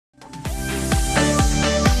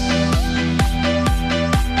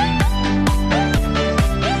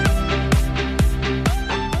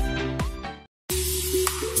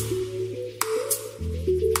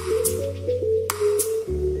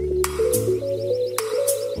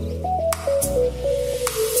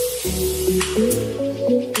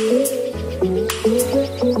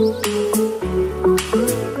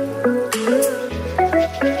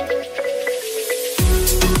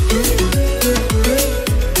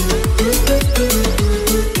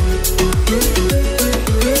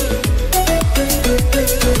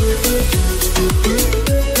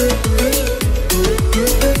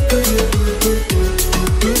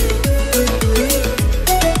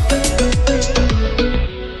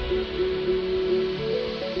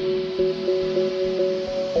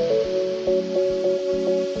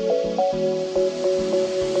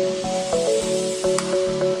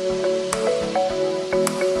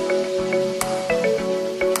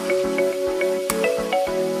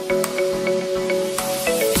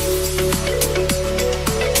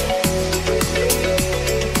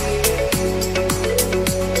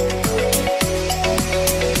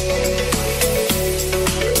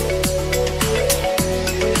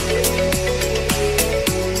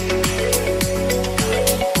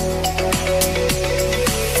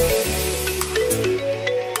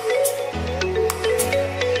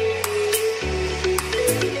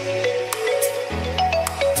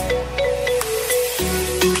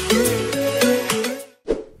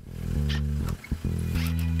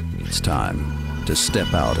to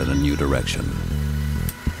step out in a new direction.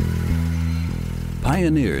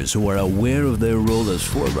 Pioneers who are aware of their role as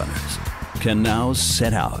forerunners can now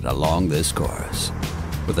set out along this course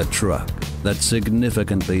with a truck that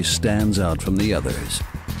significantly stands out from the others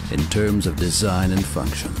in terms of design and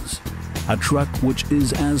functions. A truck which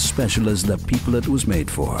is as special as the people it was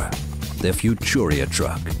made for. The Futuria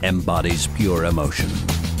truck embodies pure emotion.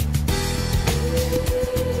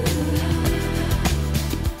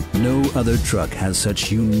 No other truck has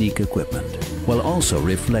such unique equipment, while also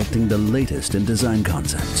reflecting the latest in design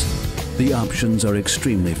concepts. The options are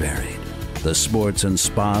extremely varied. The sports and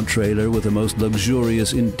spa trailer with the most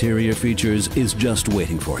luxurious interior features is just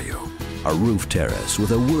waiting for you. A roof terrace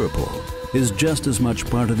with a whirlpool is just as much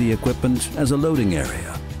part of the equipment as a loading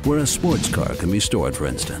area, where a sports car can be stored, for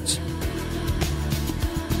instance.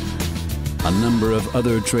 A number of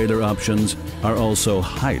other trailer options are also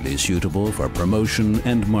highly suitable for promotion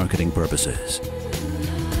and marketing purposes.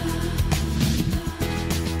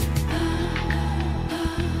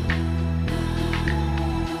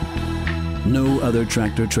 No other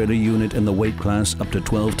tractor-trailer unit in the weight class up to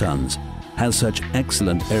 12 tons has such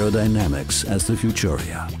excellent aerodynamics as the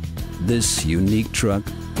Futuria. This unique truck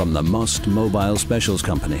from the Most Mobile Specials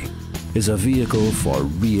Company is a vehicle for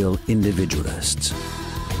real individualists,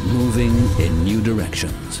 moving in new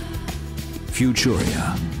directions.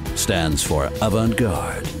 Futuria stands for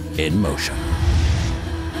avant-garde in motion.